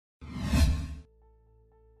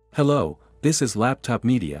Hello, this is Laptop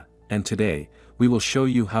Media, and today, we will show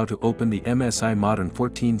you how to open the MSI Modern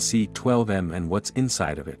 14 C12M and what's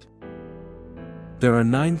inside of it. There are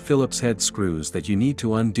 9 Phillips head screws that you need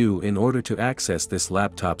to undo in order to access this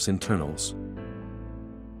laptop's internals.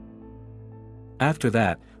 After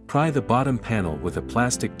that, pry the bottom panel with a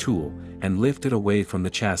plastic tool and lift it away from the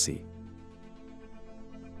chassis.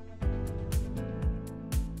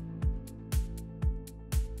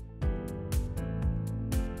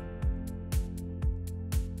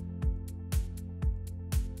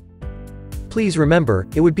 Please remember,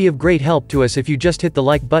 it would be of great help to us if you just hit the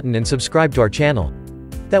like button and subscribe to our channel.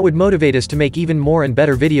 That would motivate us to make even more and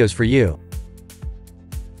better videos for you.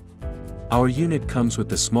 Our unit comes with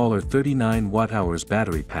the smaller 39 Wh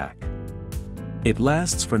battery pack. It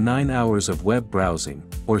lasts for 9 hours of web browsing,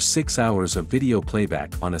 or 6 hours of video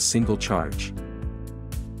playback on a single charge.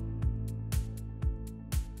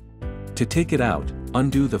 To take it out,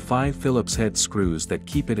 undo the 5 Phillips head screws that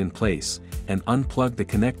keep it in place, and unplug the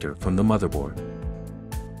connector from the motherboard.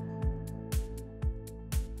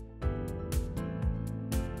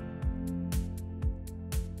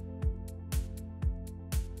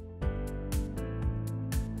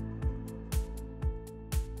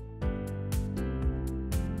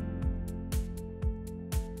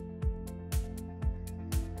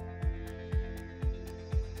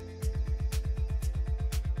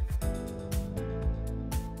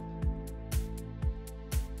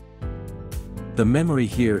 The memory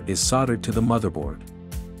here is soldered to the motherboard.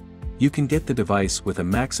 You can get the device with a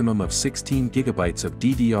maximum of 16 GB of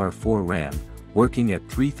DDR4 RAM, working at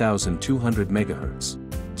 3200 MHz.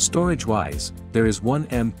 Storage-wise, there is one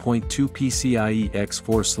M.2 PCIe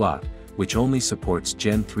X4 slot, which only supports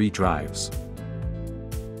Gen 3 drives.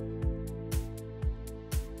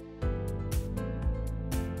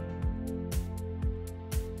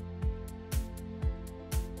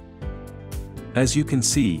 As you can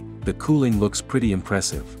see, the cooling looks pretty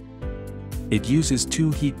impressive. It uses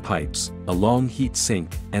 2 heat pipes, a long heat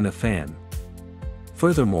sink, and a fan.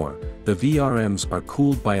 Furthermore, the VRMs are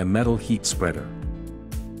cooled by a metal heat spreader.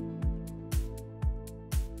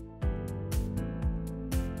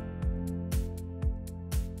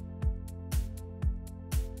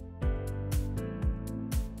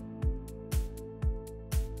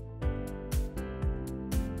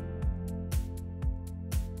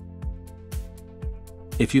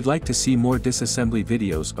 If you'd like to see more disassembly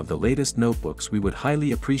videos of the latest notebooks, we would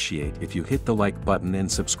highly appreciate if you hit the like button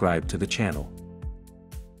and subscribe to the channel.